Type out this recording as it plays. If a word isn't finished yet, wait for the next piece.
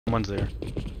Someone's there.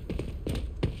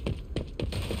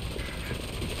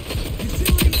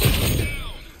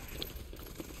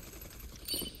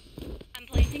 I'm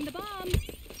placing the bomb.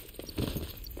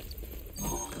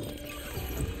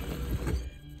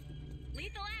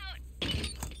 Lethal out.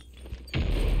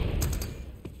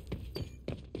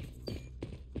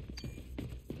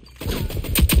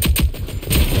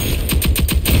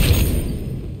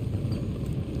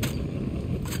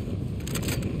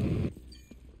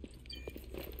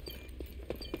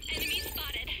 Enemy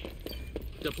spotted.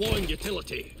 Deploying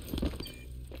utility.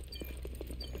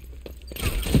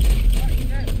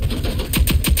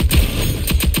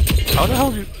 How the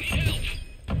hell do you...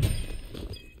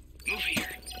 Move here.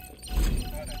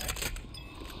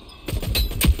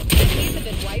 Enemies have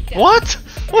been wiped out. What?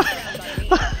 What?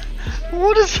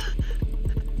 What is...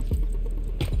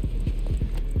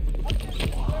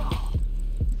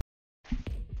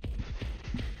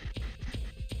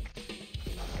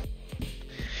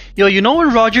 Yo, you know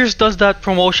when Rogers does that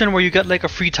promotion where you get like a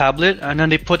free tablet and then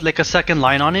they put like a second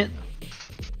line on it?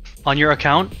 On your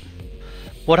account?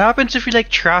 What happens if you like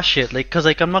trash it? Like, cause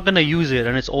like I'm not gonna use it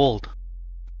and it's old.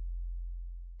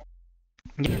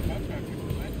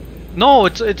 No,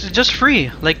 it's just free.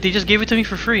 Like they just gave it to me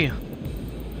for free.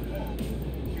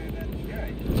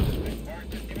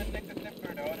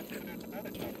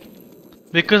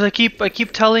 Because I keep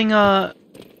telling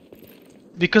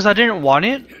because I didn't want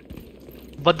it,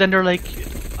 but then they're like,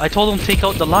 I told them take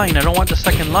out the line. I don't want the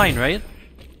second line, right?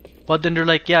 But then they're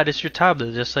like, yeah, this is your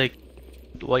tablet. Just like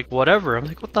whatever. I'm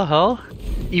like, what the hell?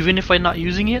 Even if I'm not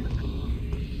using it.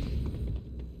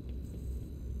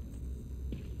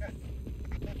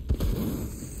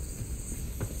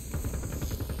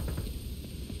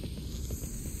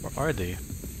 Where are they?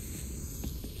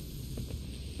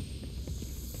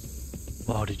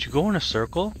 Wow, did you go in a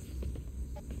circle?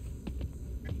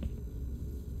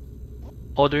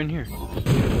 Oh, they're in here.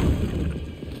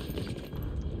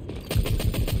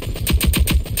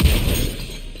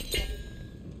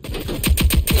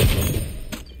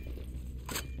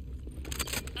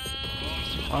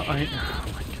 Oh my God.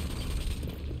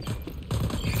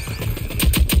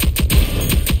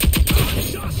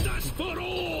 Justice for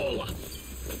all!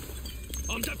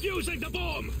 I'm defusing the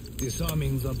bomb!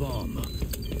 Disarming the bomb.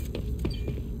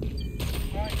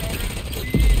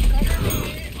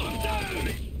 I'm down!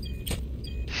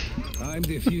 I'm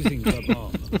defusing the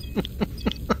bomb.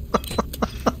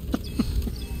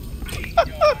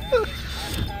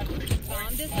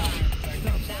 Bomb disarmed.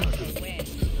 That's a win.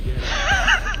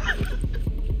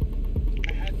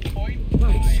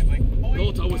 Nice.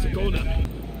 Thought I was a goner.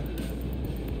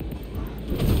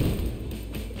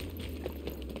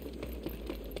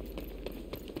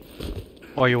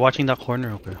 Oh, you're watching that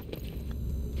corner, okay.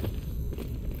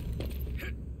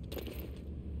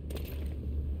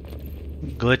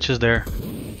 Glitch is there.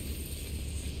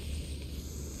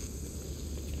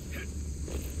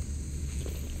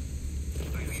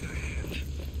 I need a hand.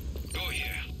 Go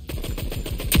here.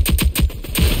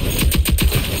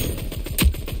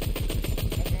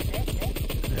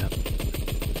 Yeah.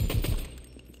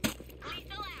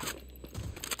 Lethal out.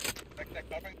 Like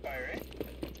covering fire, eh?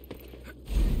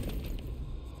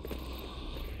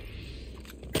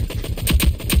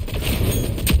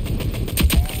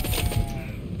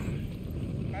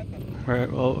 Right,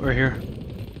 well, we're here.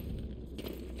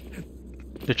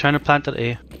 They're trying to plant at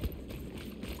A.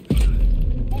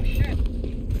 Oh shit!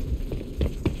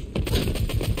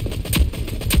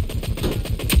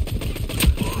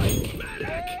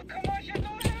 Medic! Come on, shit,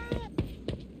 don't help!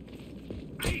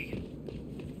 Hey!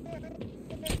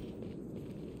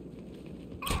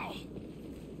 Oh!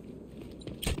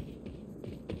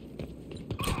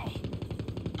 Oh!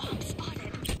 Bomb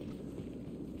spotted.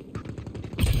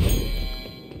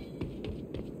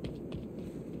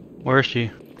 Where is she?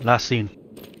 Last scene.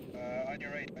 On your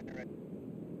right, on your right.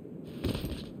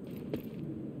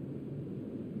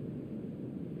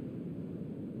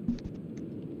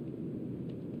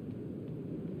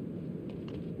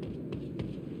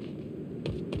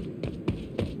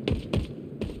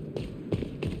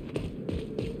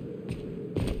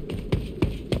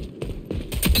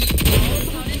 All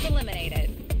opponents eliminated.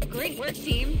 Great work,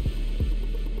 team.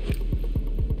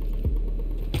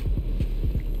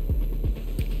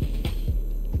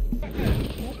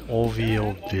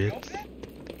 OVO bit.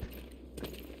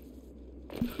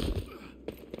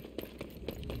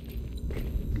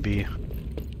 B.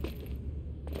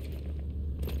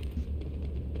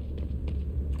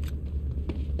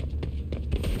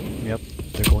 Yep,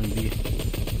 they're going B.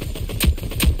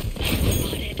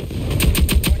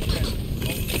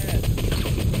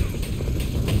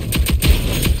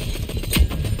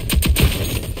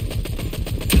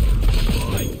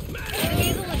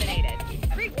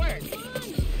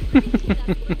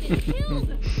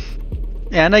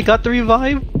 And I got the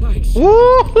revive. Nice.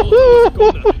 Woo! And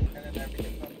then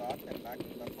everything's unlocked and Mack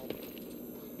is unlocked.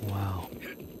 Wow.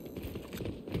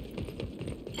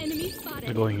 Enemy They're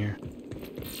spotted. going here.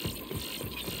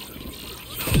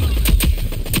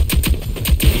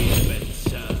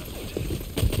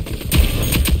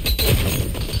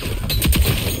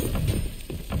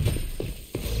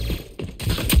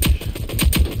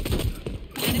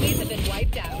 Enemies have been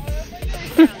wiped out.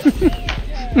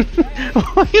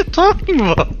 What are you talking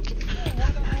about?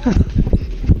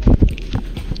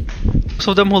 Most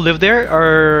of them who live there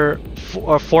are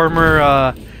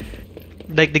former,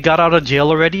 like they got out of jail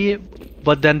already,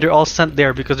 but then they're all sent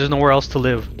there because there's nowhere else to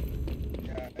live.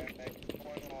 Yeah, and like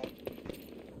someone will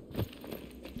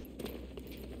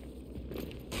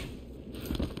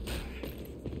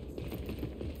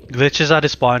Glitches at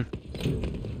his spawn.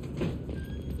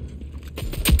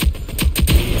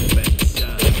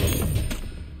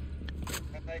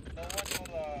 and like no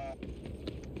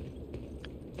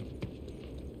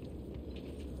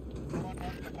one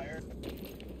wants to hire them.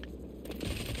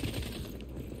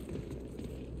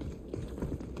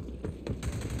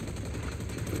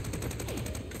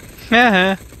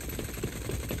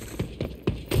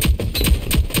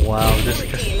 Wow, this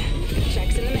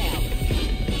Checks in the mail.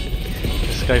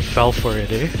 guy fell for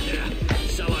it, eh?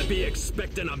 Shall I be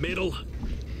expecting a medal?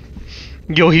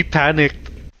 Yo, he panicked.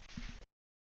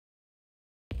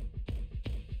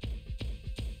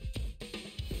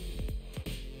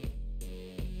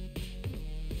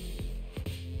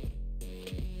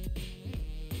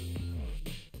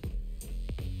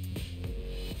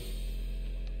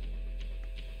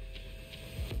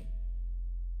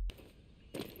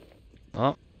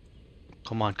 Oh.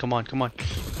 Come on, come on, come on.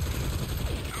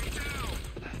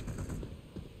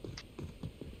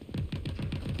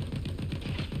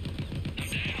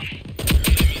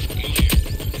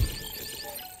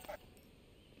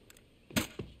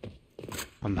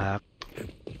 I'm hacked.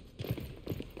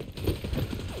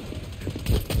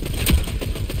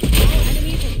 All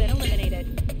enemies have been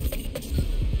eliminated.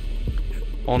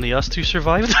 Only us two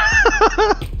survived?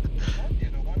 Yeah,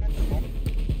 the one at the bottom.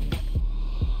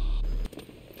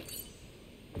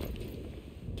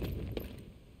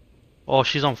 Oh,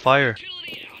 she's on fire.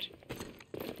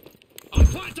 I'm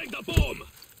planting the bomb!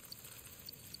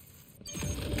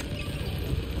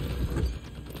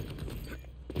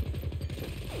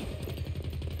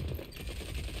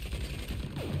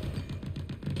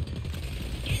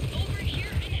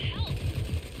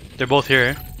 They're both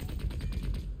here.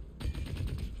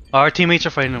 Our teammates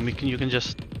are fighting them. You can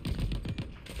just.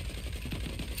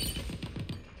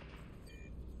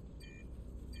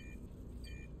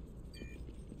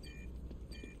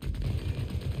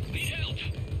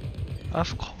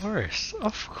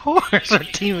 Of course, our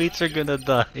teammates are gonna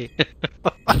die.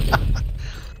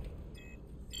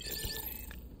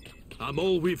 I'm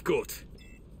all we've got.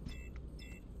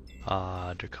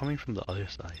 They're coming from the other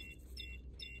side.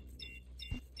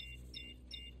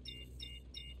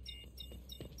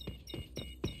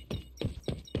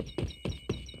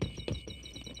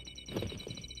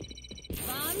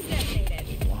 Bomb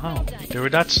detonated. Wow, Well done. they were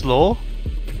that slow?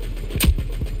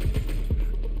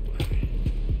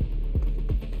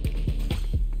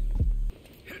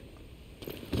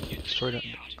 Destroyed it.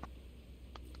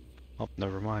 Oh,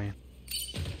 never mind.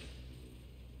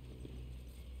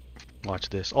 Watch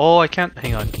this. Oh, I can't.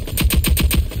 Hang on.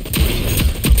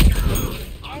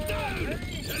 I'm down!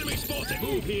 Enemy spotted!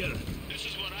 Move here! This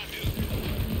is what I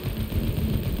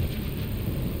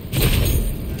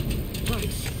do.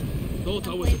 Nice. Thought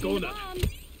I was a Planting the goner. bomb.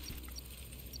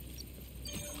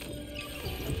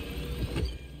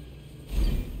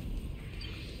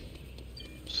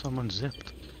 Someone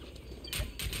zipped.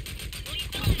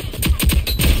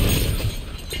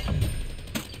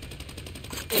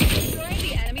 Destroy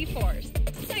the enemy force.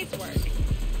 Nice work.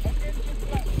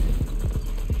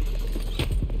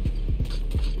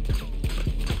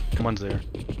 Someone's there.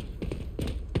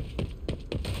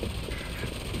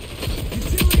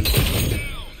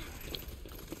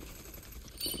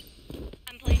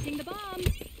 I'm planting the bomb.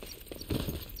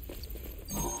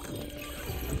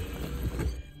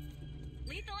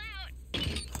 Lethal out.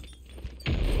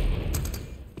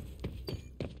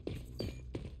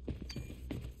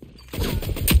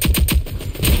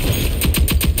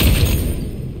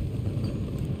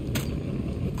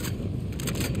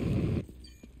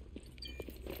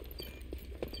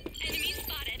 Enemy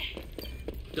spotted.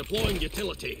 Deploying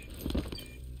utility.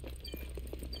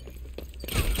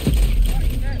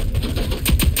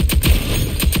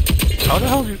 How the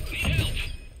hell do you...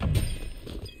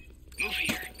 Move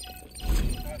here.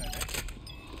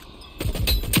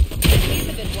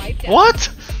 down. What?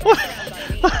 What?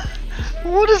 Buddy.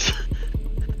 What is?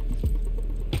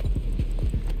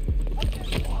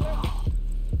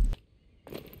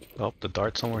 Oh, the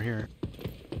dart somewhere here.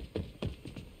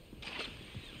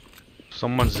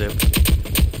 Someone zipped.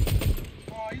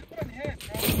 Oh, you couldn't hit,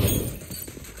 bro. All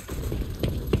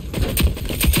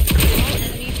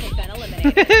enemies have been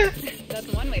eliminated. That's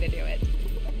one way to do it.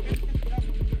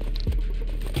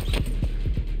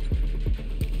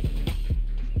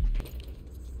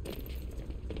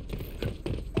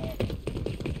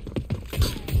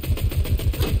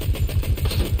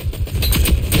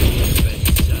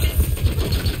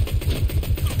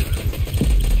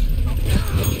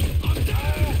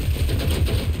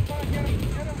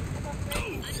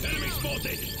 Enemy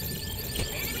spotted.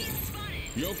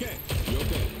 You okay? You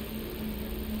okay?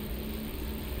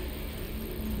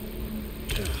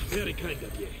 Very kind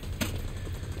of you.